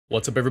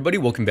What's up everybody,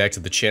 welcome back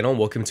to the channel,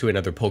 welcome to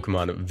another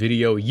Pokemon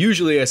video.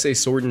 Usually I say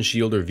Sword and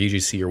Shield or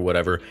VGC or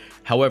whatever,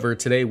 however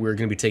today we're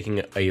going to be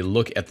taking a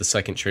look at the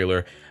second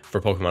trailer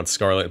for Pokemon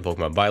Scarlet and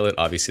Pokemon Violet.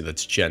 Obviously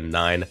that's Gen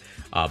 9.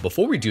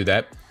 Before we do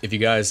that, if you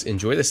guys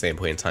enjoy this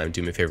standpoint in time,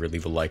 do me a favor,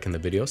 leave a like in the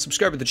video,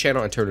 subscribe to the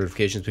channel and turn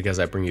notifications because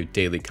I bring you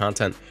daily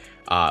content.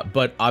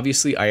 But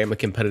obviously I am a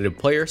competitive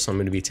player, so I'm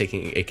going to be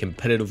taking a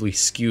competitively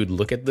skewed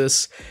look at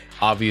this.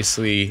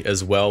 Obviously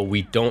as well,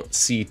 we don't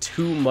see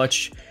too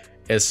much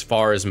as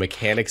far as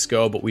mechanics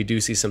go, but we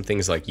do see some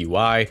things like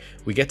UI.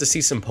 We get to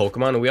see some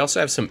Pokemon, and we also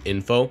have some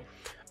info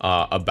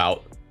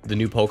about the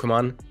new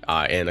Pokemon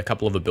and a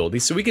couple of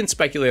abilities, so we can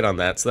speculate on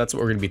that. So that's what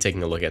we're going to be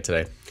taking a look at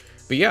today.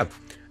 But yeah,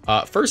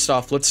 first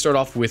off, let's start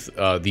off with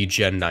the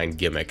Gen 9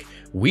 gimmick.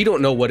 We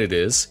don't know what it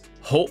is.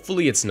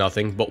 Hopefully it's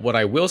nothing, but what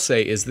I will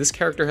say is this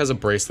character has a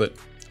bracelet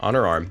on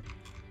her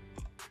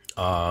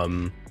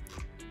arm.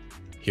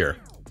 Here.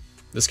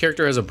 This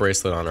character has a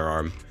bracelet on her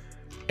arm.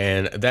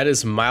 And that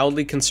is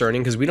mildly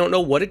concerning because we don't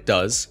know what it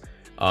does.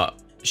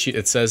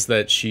 It says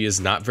that she is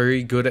not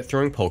very good at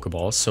throwing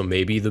Pokeballs, so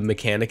maybe the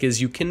mechanic is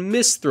you can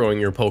miss throwing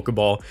your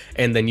Pokeball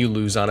and then you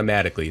lose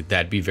automatically.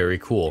 That'd be very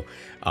cool.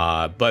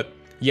 But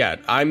yeah,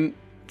 I'm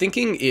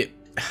thinking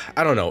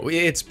I don't know,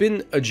 it's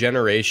been a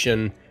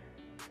generation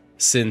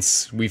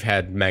since we've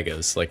had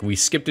Megas. Like, we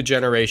skipped a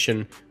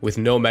generation with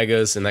no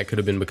Megas, and that could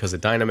have been because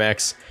of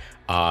Dynamax.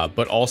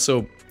 But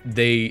also,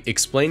 they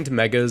explained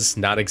Megas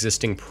not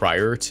existing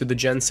prior to the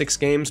Gen 6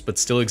 games, but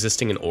still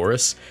existing in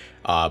Oris,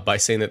 by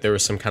saying that there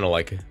was some kind of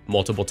like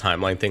multiple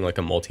timeline thing, like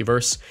a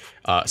multiverse.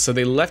 So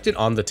they left it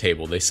on the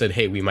table. They said,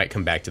 hey, we might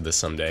come back to this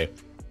someday.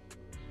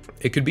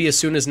 It could be as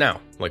soon as now.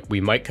 Like,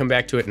 we might come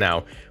back to it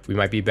now. We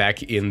might be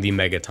back in the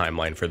Mega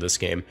timeline for this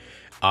game.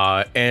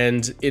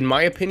 And in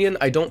my opinion,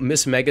 I don't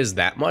miss Megas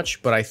that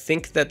much, but I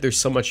think that there's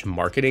so much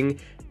marketing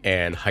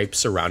and hype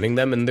surrounding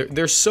them, and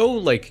they're so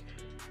like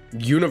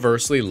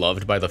universally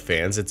loved by the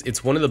fans.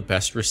 It's one of the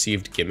best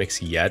received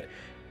gimmicks yet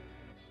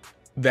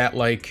that,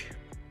 like,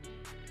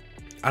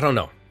 I don't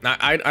know.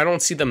 I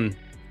don't see them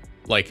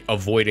like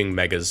avoiding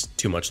Megas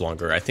too much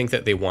longer. I think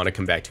that they want to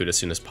come back to it as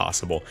soon as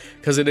possible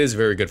because it is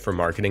very good for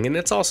marketing, and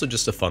it's also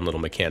just a fun little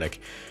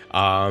mechanic.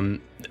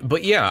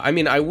 But yeah, I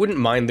mean, I wouldn't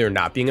mind there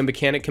not being a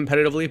mechanic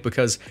competitively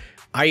because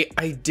I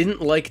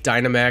didn't like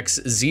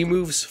Dynamax. Z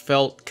moves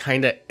felt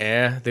kind of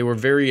eh. They were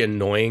very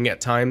annoying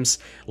at times,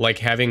 like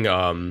having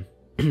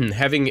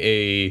having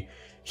a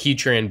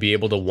Heatran be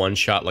able to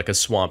one-shot like a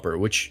Swampert,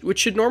 which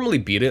should normally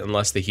beat it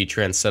unless the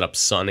Heatran set up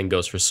Sun and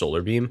goes for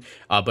Solar Beam.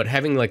 But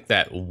having like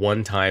that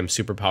one-time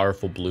super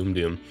powerful Bloom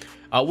Doom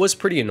was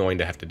pretty annoying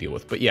to have to deal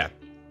with. But yeah,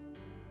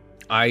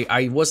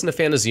 I wasn't a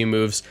fan of Z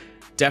moves.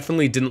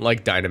 Definitely didn't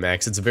like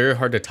Dynamax. It's very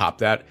hard to top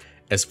that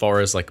as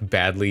far as like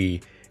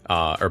badly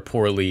or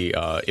poorly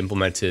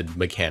implemented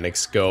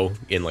mechanics go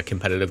in like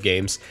competitive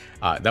games.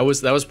 That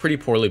was pretty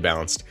poorly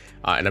balanced,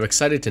 and I'm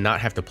excited to not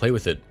have to play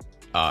with it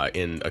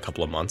in a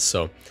couple of months.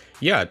 So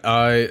yeah,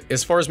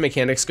 as far as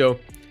mechanics go,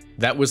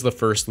 that was the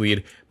first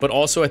lead. But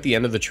also at the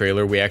end of the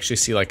trailer, we actually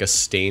see like a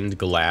stained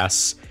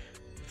glass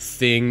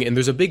thing, and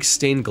there's a big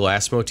stained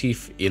glass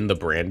motif in the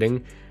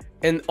branding.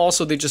 And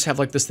also they just have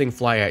like this thing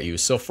fly at you.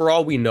 So for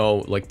all we know,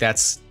 like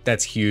that's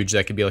huge.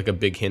 That could be like a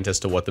big hint as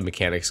to what the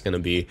mechanic's going to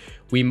be.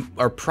 We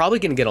are probably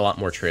going to get a lot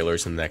more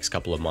trailers in the next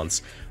couple of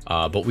months.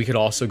 But we could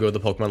also go the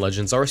Pokemon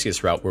Legends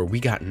Arceus route where we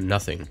got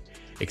nothing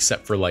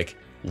except for like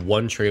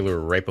one trailer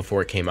right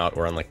before it came out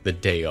or on like the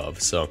day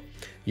of. So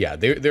yeah,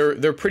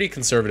 they're pretty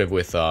conservative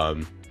with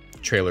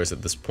trailers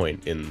at this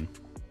point in,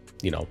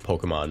 you know,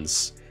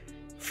 Pokemon's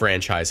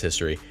franchise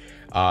history.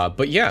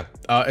 But yeah,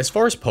 as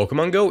far as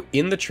Pokemon go,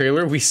 in the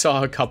trailer we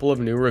saw a couple of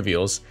new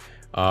reveals.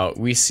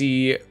 We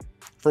see,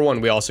 for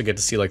one, we also get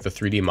to see like the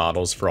 3D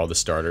models for all the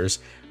starters.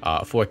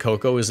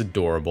 Fuecoco is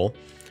adorable.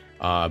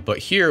 But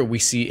here we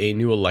see a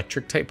new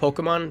electric type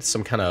Pokemon,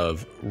 some kind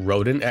of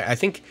rodent. I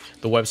think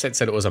the website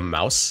said it was a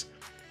mouse.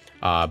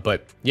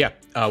 But yeah,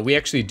 we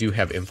actually do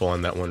have info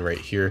on that one right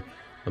here.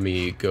 Let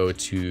me go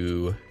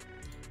to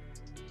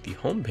the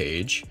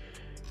homepage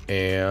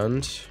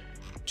and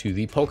to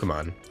the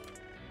Pokemon.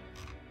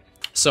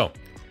 So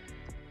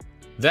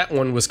that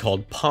one was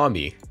called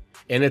Pommy,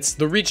 and it's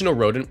the regional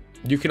rodent.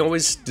 You can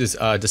always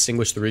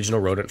distinguish the regional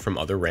rodent from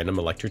other random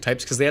electric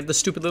types because they have the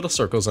stupid little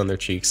circles on their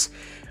cheeks.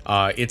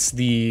 It's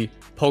the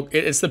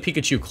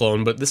Pikachu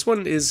clone, but this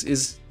one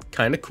is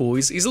kind of cool.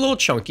 He's a little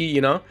chunky,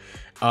 you know.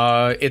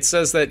 It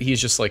says that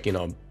he's just like, you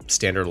know,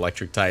 standard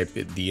electric type.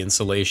 The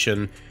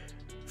insulation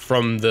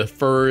from the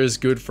fur is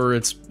good for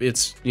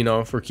its you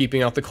know, for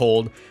keeping out the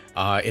cold.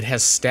 It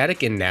has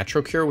static and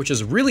natural cure, which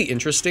is really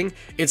interesting.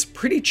 It's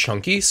pretty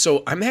chunky,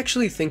 so I'm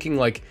actually thinking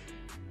like,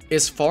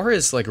 as far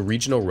as like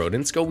regional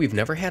rodents go, we've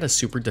never had a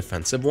super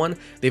defensive one.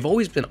 They've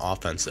always been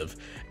offensive.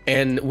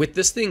 And with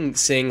this thing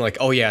saying like,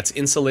 oh yeah, it's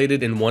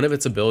insulated and one of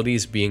its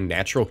abilities being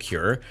natural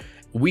cure,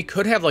 we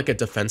could have like a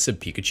defensive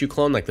Pikachu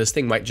clone. Like, this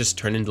thing might just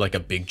turn into like a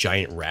big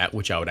giant rat,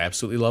 which I would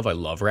absolutely love. I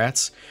love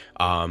rats.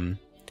 And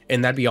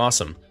that'd be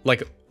awesome.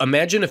 Like,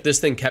 imagine if this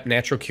thing kept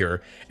natural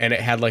cure and it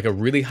had like a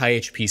really high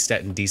HP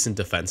stat and decent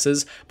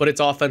defenses, but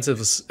its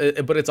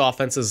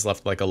offenses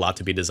left like a lot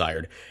to be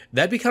desired.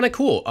 That'd be kind of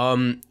cool.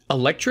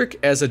 Electric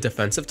as a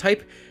defensive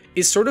type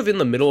is sort of in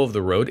the middle of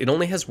the road. It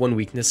only has one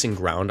weakness in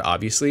ground,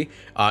 obviously,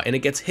 and it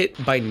gets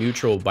hit by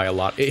neutral by a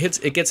lot.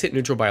 It gets hit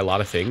neutral by a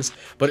lot of things,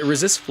 but it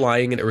resists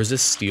flying and it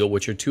resists steel,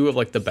 which are two of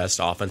like the best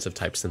offensive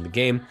types in the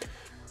game.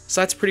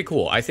 So that's pretty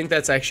cool. I think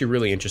that's actually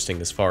really interesting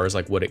as far as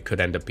like what it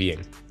could end up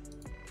being.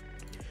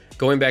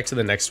 Going back to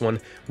the next one,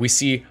 we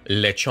see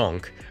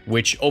Lechonk,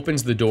 which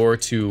opens the door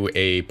to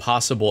a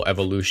possible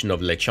evolution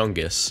of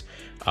Lechongus,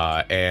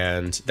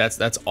 and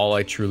that's all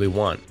I truly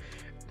want.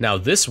 Now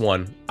this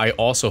one, I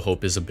also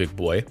hope is a big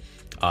boy.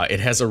 It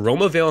has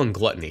Aroma Veil and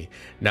Gluttony.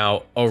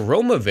 Now,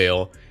 Aroma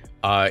Veil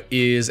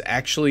is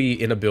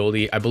actually an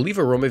ability, I believe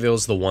Aroma Veil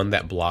is the one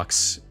that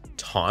blocks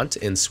Taunt,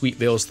 and Sweet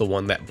Veil is the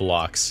one that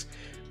blocks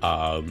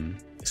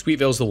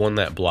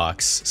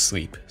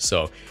Sleep.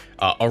 So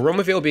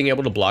Aroma Veil being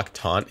able to block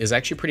Taunt is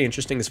actually pretty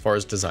interesting as far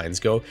as designs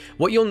go.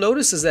 What you'll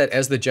notice is that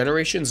as the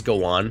generations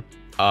go on,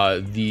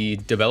 the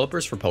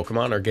developers for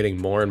Pokemon are getting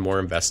more and more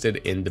invested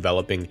in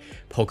developing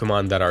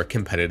Pokemon that are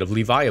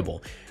competitively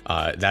viable.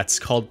 That's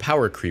called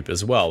power creep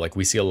as well. Like,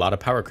 we see a lot of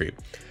power creep.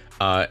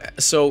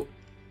 So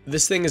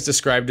this thing is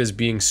described as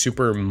being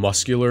super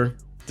muscular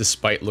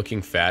despite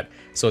looking fat.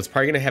 So it's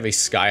probably going to have a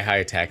sky-high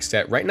attack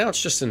stat. Right now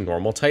it's just a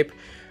normal type.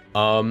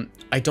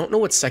 I don't know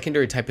what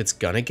secondary type it's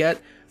gonna get.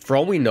 For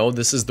all we know,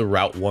 this is the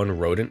Route 1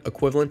 rodent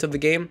equivalent of the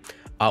game,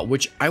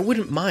 which I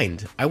wouldn't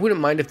mind. I wouldn't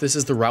mind if this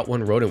is the Route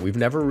 1 rodent. We've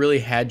never really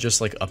had just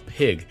like a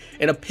pig,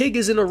 and a pig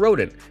isn't a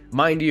rodent,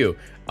 mind you.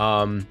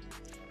 Well,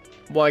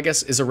 I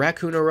guess, is a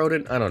raccoon a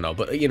rodent? I don't know,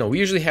 but you know, we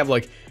usually have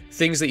like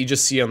things that you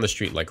just see on the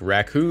street, like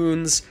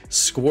raccoons,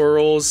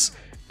 squirrels,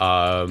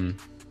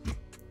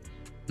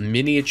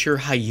 miniature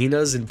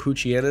hyenas in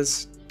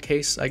Puchiana's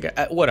case, I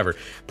guess. Whatever.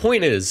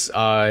 Point is,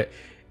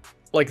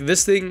 like,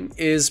 this thing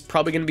is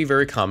probably going to be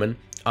very common.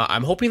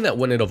 I'm hoping that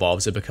when it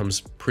evolves, it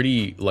becomes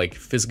pretty, like,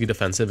 physically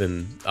defensive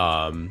and,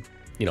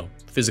 you know,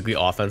 physically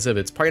offensive.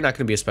 It's probably not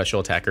going to be a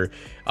special attacker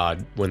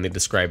when they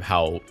describe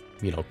how,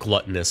 you know,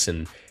 gluttonous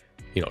and,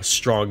 you know,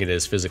 strong it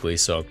is physically.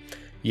 So,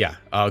 yeah,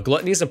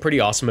 Gluttony is a pretty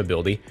awesome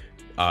ability.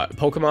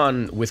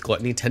 Pokemon with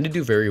Gluttony tend to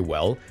do very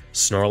well.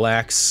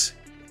 Snorlax,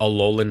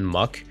 Alolan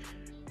Muck,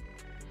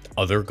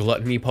 other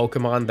Gluttony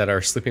Pokemon that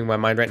are slipping my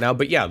mind right now.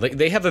 But yeah,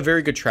 they have a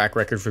very good track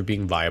record for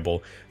being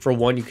viable. For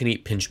one, you can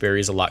eat pinch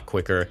berries a lot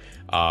quicker.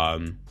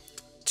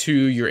 Two,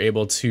 you're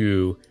able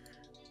to...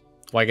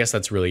 Well, I guess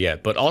that's really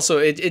it. But also,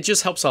 it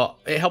just helps out.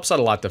 It helps out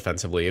a lot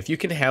defensively. If you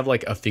can have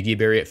like a Figgy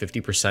Berry at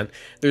 50%,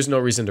 there's no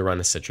reason to run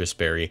a Citrus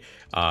Berry.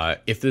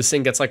 If this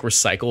thing gets like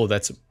Recycle,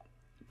 that's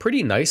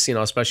pretty nice, you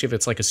know, especially if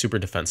it's like a super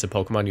defensive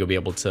Pokemon, you'll be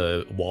able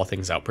to wall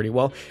things out pretty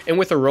well. And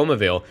with Aroma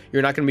Veil,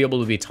 you're not going to be able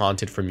to be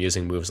taunted from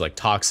using moves like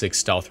Toxic,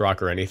 Stealth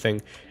Rock, or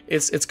anything.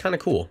 It's kind of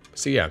cool.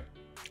 So yeah.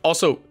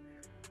 Also,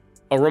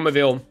 Aroma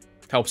Veil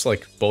helps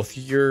like both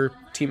your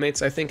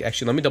teammates, I think.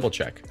 Actually, let me double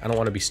check. I don't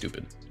want to be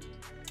stupid.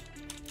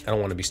 I don't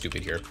want to be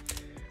stupid here.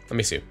 Let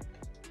me see.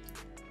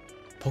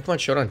 Pokemon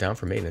Showdown down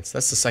for maintenance.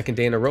 That's the second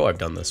day in a row I've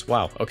done this.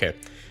 Wow. Okay.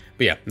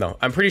 But yeah, no,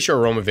 I'm pretty sure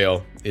Aroma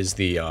Veil is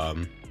the,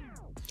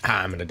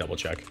 I'm gonna double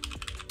check.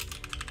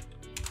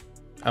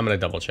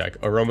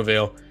 Aroma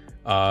Veil.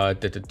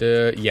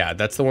 Yeah,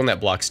 that's the one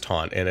that blocks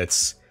Taunt, and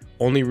it's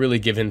only really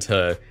given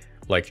to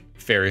like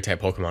Fairy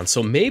type Pokemon.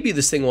 So maybe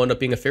this thing will end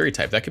up being a Fairy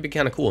type. That could be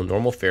kind of cool.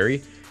 Normal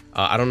Fairy.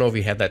 I don't know if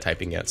he had that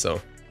typing yet.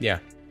 So yeah.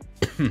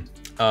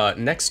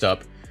 Next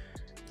up,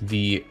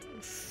 the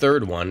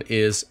third one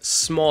is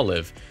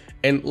Smoliv,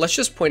 and let's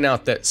just point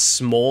out that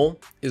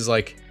Smol is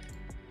like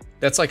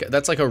that's like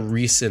a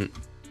recent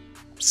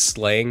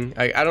slang.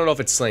 I don't know if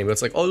it's slang, but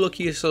it's like, oh look,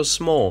 he is so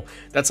small.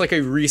 That's like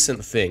a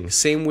recent thing.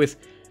 Same with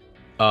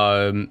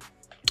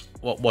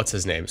what's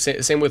his name?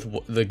 Same with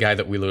the guy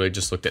that we literally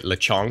just looked at,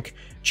 Lechonk.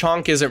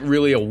 Chonk isn't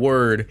really a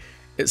word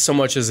so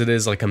much as it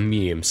is like a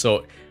meme.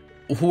 So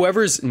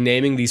whoever's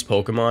naming these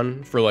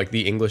Pokemon for like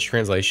the English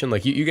translation,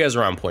 like you guys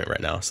are on point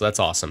right now, so that's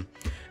awesome.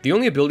 The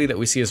only ability that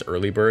we see is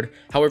Early Bird.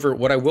 However,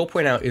 what I will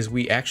point out is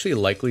we actually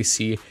likely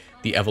see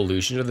the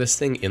evolution of this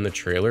thing in the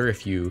trailer.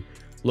 If you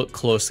look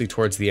closely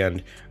towards the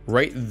end,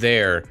 right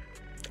there,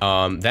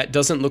 that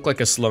doesn't look like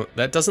a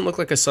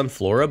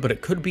Sunflora, but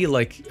it could be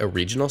like a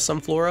regional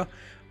Sunflora.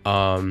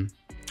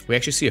 We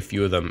actually see a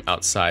few of them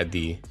outside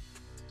the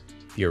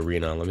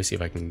arena. Let me see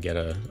if I can get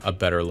a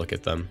better look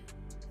at them.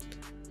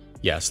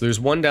 Yeah, so there's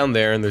one down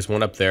there and there's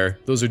one up there.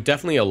 Those are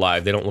definitely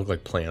alive. They don't look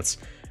like plants.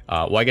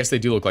 Well, I guess they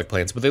do look like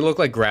plants, but they look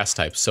like grass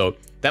types. So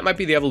that might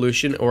be the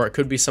evolution, or it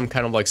could be some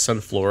kind of like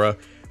Sunflora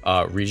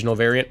regional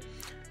variant.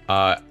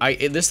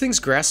 This thing's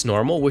grass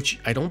normal, which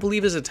I don't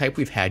believe is a type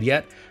we've had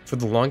yet. For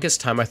the longest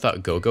time, I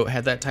thought Go-Goat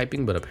had that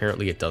typing, but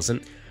apparently it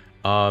doesn't.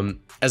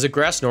 As a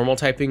grass normal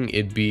typing,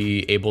 it'd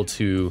be able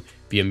to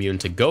be immune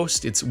to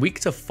Ghost. It's weak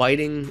to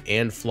fighting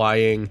and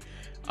flying,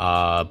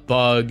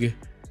 Bug,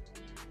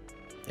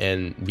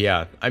 And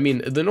yeah, I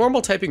mean, the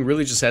normal typing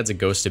really just adds a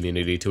ghost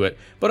immunity to it,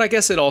 but I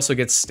guess it also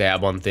gets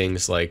stab on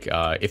things like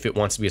if it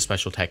wants to be a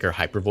special attacker,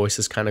 Hyper Voice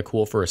is kind of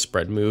cool for a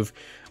spread move.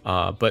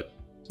 But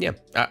yeah,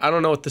 I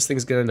don't know what this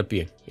thing's gonna end up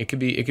being. It could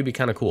be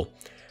kind of cool.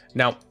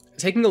 Now,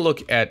 taking a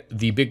look at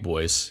the big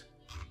boys,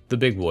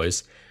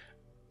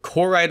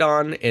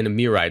 Koraidon and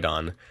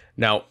Miraidon.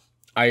 Now,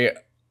 I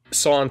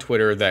saw on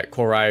Twitter that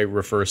Korai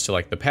refers to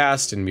like the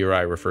past and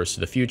Mirai refers to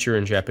the future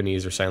in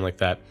Japanese or something like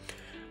that.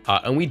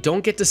 And we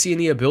don't get to see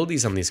any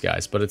abilities on these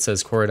guys, but it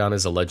says Koraidon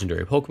is a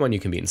legendary Pokemon you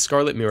can meet in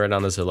Scarlet,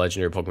 Miraidon is a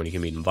legendary Pokemon you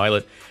can meet in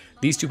Violet.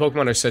 These two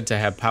Pokemon are said to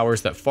have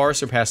powers that far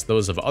surpass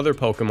those of other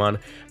Pokemon,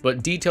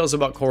 but details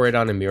about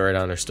Koraidon and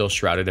Miraidon are still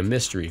shrouded in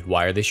mystery.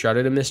 Why are they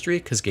shrouded in mystery?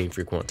 Because Game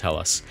Freak won't tell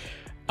us.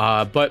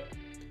 But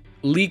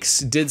leaks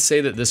did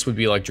say that this would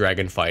be like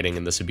Dragon Fighting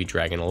and this would be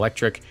Dragon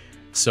Electric.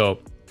 So,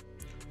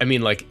 I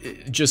mean,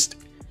 like, just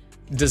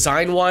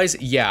design-wise,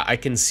 yeah, I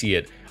can see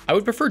it. I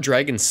would prefer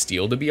Dragon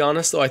Steel, to be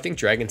honest, though. I think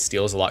Dragon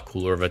Steel is a lot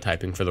cooler of a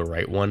typing for the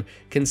right one,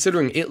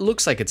 considering it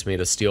looks like it's made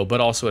of steel,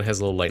 but also it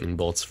has little lightning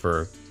bolts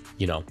for,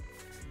 you know,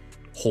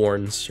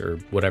 horns or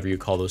whatever you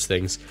call those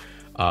things.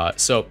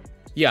 So,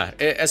 yeah,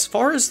 as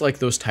far as, like,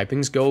 those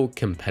typings go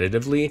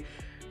competitively,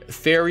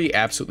 Fairy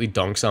absolutely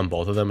dunks on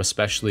both of them,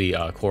 especially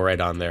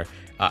Koraidon there.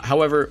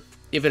 However,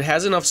 if it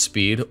has enough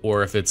speed,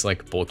 or if it's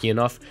like bulky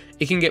enough,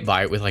 it can get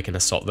by it with like an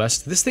assault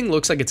vest. This thing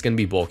looks like it's going to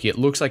be bulky. It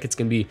looks like it's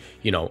going to be,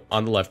 you know,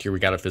 on the left here we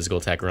got a physical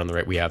attacker, on the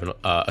right we have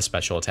a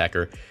special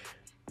attacker.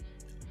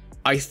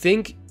 I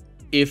think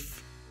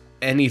if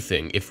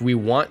anything, if we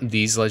want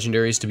these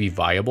legendaries to be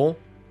viable,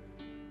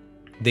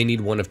 they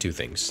need one of two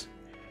things.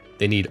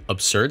 They need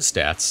absurd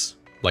stats,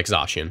 like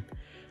Zacian,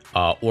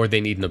 or they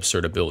need an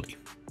absurd ability,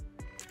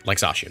 like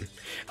Zacian.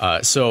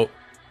 So,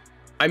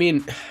 I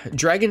mean,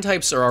 dragon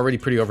types are already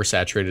pretty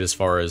oversaturated as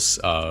far as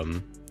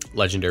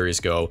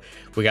legendaries go.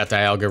 We got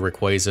Dialga,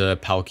 Rayquaza,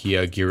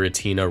 Palkia,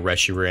 Giratina,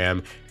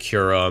 Reshiram,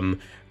 Kyurem,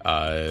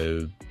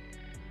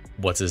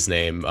 what's his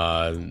name?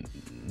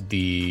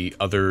 The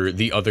other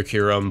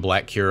Kyurem,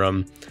 Black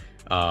Kyurem.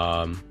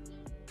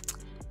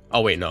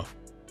 Oh wait, no.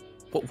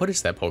 What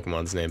is that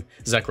Pokemon's name?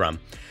 Zekrom.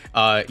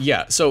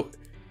 Yeah, so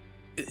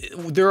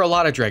there are a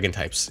lot of dragon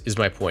types, is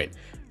my point.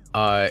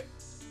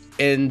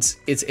 And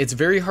it's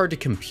very hard to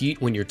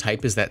compete when your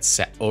type is that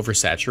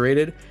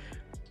oversaturated.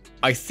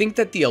 I think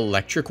that the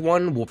electric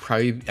one will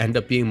probably end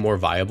up being more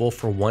viable.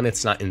 For one,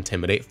 it's not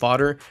Intimidate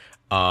fodder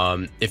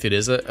if it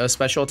is a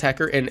special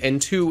attacker,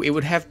 and two, it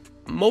would have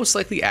most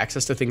likely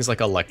access to things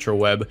like Electro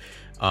Web.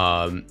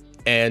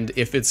 And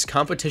if its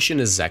competition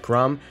is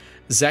Zekrom,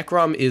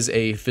 Zekrom is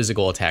a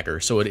physical attacker,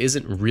 so it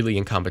isn't really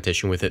in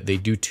competition with it. They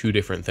do two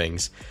different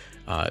things.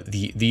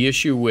 The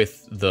issue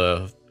with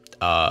the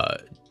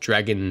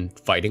Dragon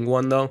Fighting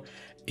one, though,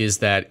 is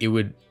that it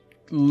would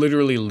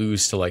literally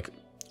lose to like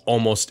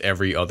almost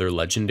every other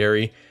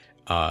legendary.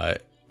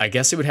 I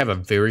guess it would have a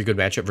very good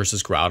matchup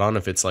versus Groudon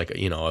if it's like,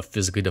 you know, a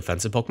physically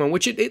defensive Pokemon,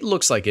 which it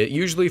looks like it.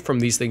 Usually from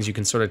these things you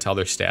can sort of tell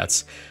their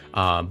stats,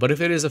 but if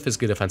it is a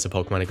physically defensive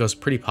Pokemon, it goes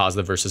pretty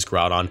positive versus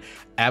Groudon.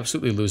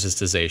 Absolutely loses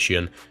to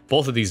Zacian.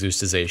 Both of these lose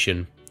to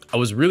Zacian. I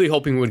was really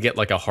hoping we would get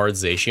like a hard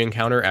Zacian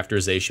counter after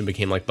Zacian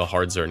became like the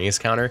hard Xerneas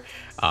counter,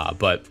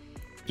 but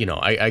you know,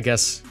 I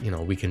guess, you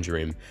know, we can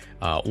dream.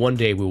 One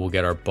day we will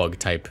get our bug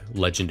type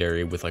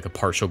legendary with like a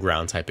partial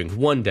ground typing,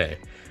 one day.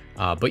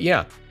 But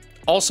yeah,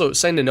 also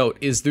something to note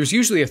is there's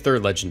usually a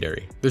third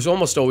legendary. There's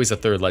almost always a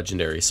third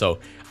legendary. So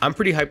I'm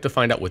pretty hyped to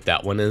find out what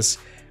that one is.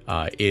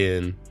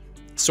 In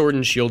Sword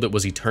and Shield, it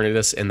was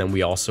Eternatus, and then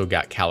we also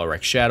got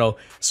Calyrex Shadow.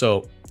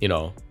 So, you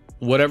know,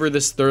 whatever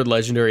this third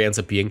legendary ends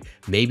up being,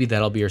 maybe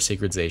that'll be our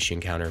Sacred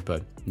Zacian counter,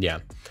 but yeah.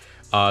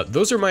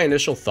 Those are my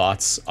initial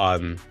thoughts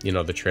on, you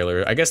know, the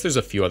trailer. I guess there's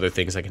a few other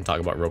things I can talk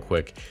about real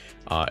quick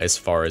as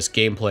far as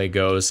gameplay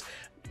goes.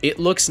 It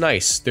looks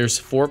nice. There's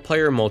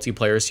 4-player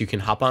multiplayer, so you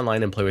can hop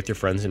online and play with your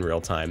friends in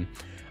real time.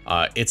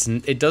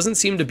 It doesn't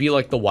seem to be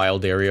like the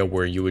wild area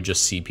where you would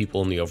just see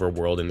people in the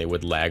overworld and they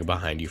would lag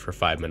behind you for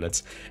 5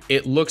 minutes.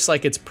 It looks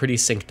like it's pretty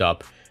synced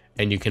up,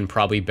 and you can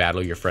probably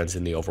battle your friends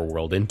in the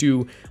overworld and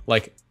do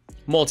like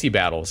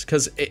multi-battles.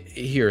 Because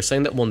here,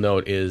 something that we'll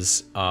note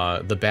is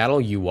the battle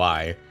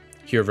UI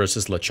here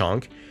versus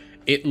Lechonk.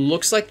 It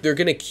looks like they're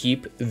gonna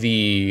keep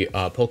the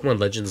Pokemon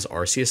Legends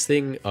Arceus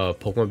thing of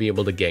Pokemon being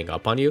able to gang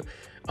up on you,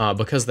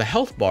 because the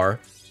health bar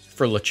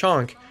for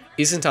Lechonk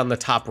isn't on the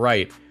top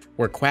right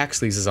where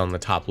Quaxly's is on the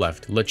top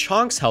left.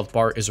 Lechonk's health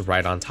bar is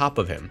right on top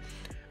of him,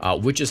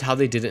 which is how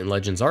they did it in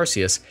Legends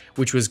Arceus,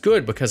 which was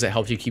good because it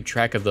helped you keep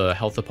track of the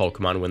health of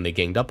Pokemon when they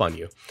ganged up on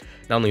you.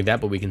 Not only that,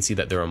 but we can see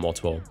that there are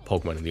multiple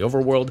Pokemon in the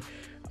overworld.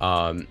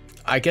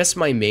 I guess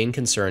my main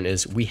concern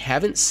is we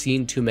haven't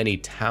seen too many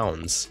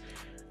towns.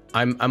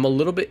 I'm a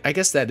little bit, I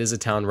guess that is a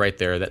town right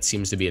there. That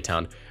seems to be a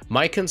town.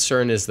 My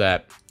concern is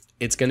that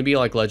it's going to be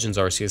like Legends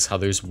Arceus, how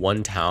there's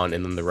one town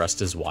and then the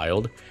rest is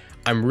wild.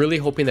 I'm really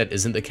hoping that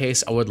isn't the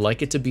case. I would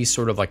like it to be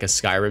sort of like a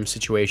Skyrim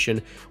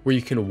situation where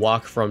you can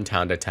walk from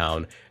town to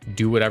town,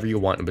 do whatever you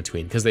want in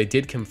between, because they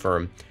did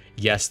confirm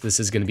Yes, this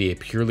is going to be a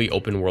purely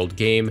open world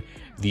game.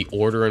 The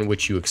order in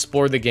which you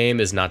explore the game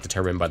is not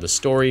determined by the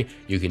story.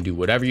 You can do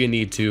whatever you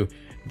need to.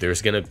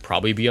 There's going to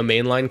probably be a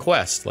mainline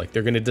quest. Like,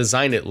 they're going to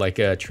design it like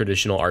a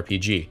traditional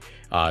RPG.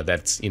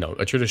 That's, you know,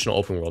 a traditional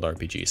open world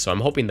RPG. So I'm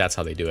hoping that's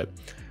how they do it.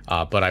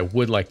 But I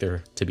would like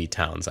there to be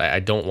towns. I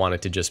don't want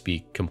it to just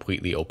be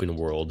completely open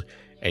world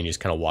and you just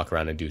kind of walk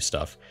around and do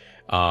stuff.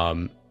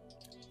 Side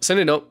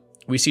note,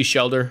 we see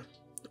Shelter,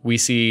 we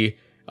see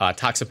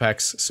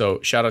Toxapex. So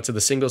shout out to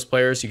the singles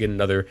players. You get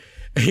another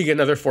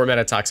format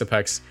of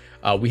Toxapex.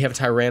 We have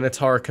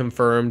Tyranitar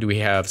confirmed. We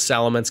have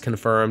Salamence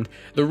confirmed.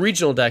 The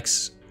regional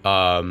decks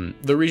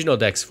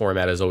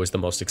format is always the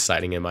most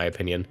exciting in my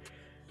opinion.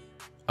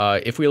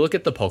 If we look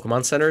at the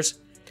Pokemon centers,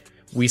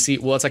 we see,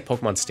 well, it's like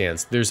Pokemon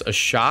stands. There's a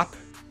shop,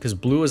 because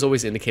blue is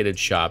always indicated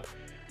shop.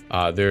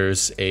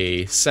 There's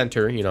a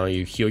center, you know,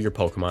 you heal your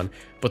Pokemon.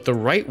 But the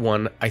right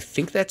one, I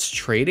think that's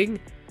trading.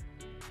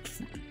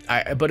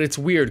 But it's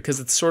weird, because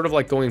it's sort of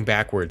like going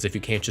backwards if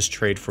you can't just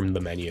trade from the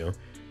menu.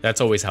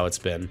 That's always how it's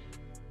been.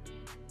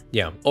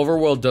 Yeah,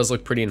 Overworld does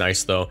look pretty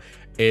nice, though.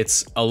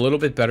 It's a little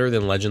bit better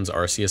than Legends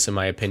Arceus, in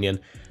my opinion.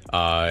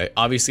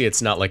 Obviously,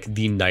 it's not like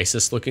the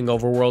nicest looking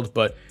Overworld,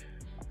 but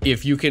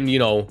if you can, you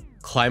know,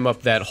 climb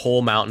up that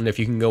whole mountain, if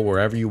you can go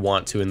wherever you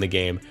want to in the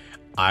game,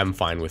 I'm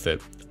fine with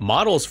it.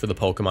 Models for the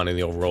Pokemon in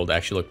the overworld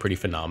actually look pretty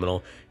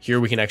phenomenal. Here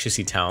we can actually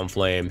see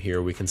Talonflame.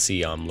 Here we can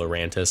see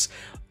Lurantis.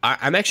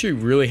 I'm actually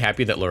really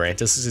happy that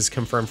Lurantis is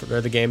confirmed for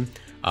the game,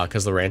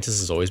 because Lurantis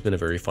has always been a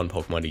very fun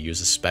Pokemon to use,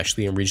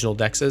 especially in regional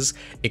dexes.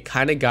 It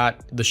kind of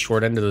got the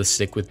short end of the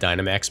stick with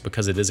Dynamax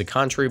because it is a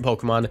contrary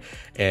Pokemon,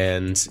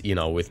 and, you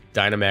know, with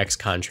Dynamax,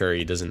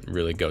 contrary doesn't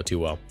really go too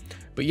well.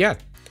 But yeah,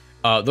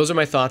 those are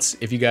my thoughts.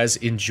 If you guys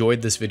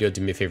enjoyed this video,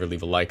 do me a favor,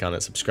 leave a like on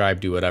it,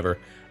 subscribe, do whatever,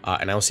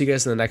 and I will see you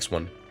guys in the next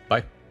one.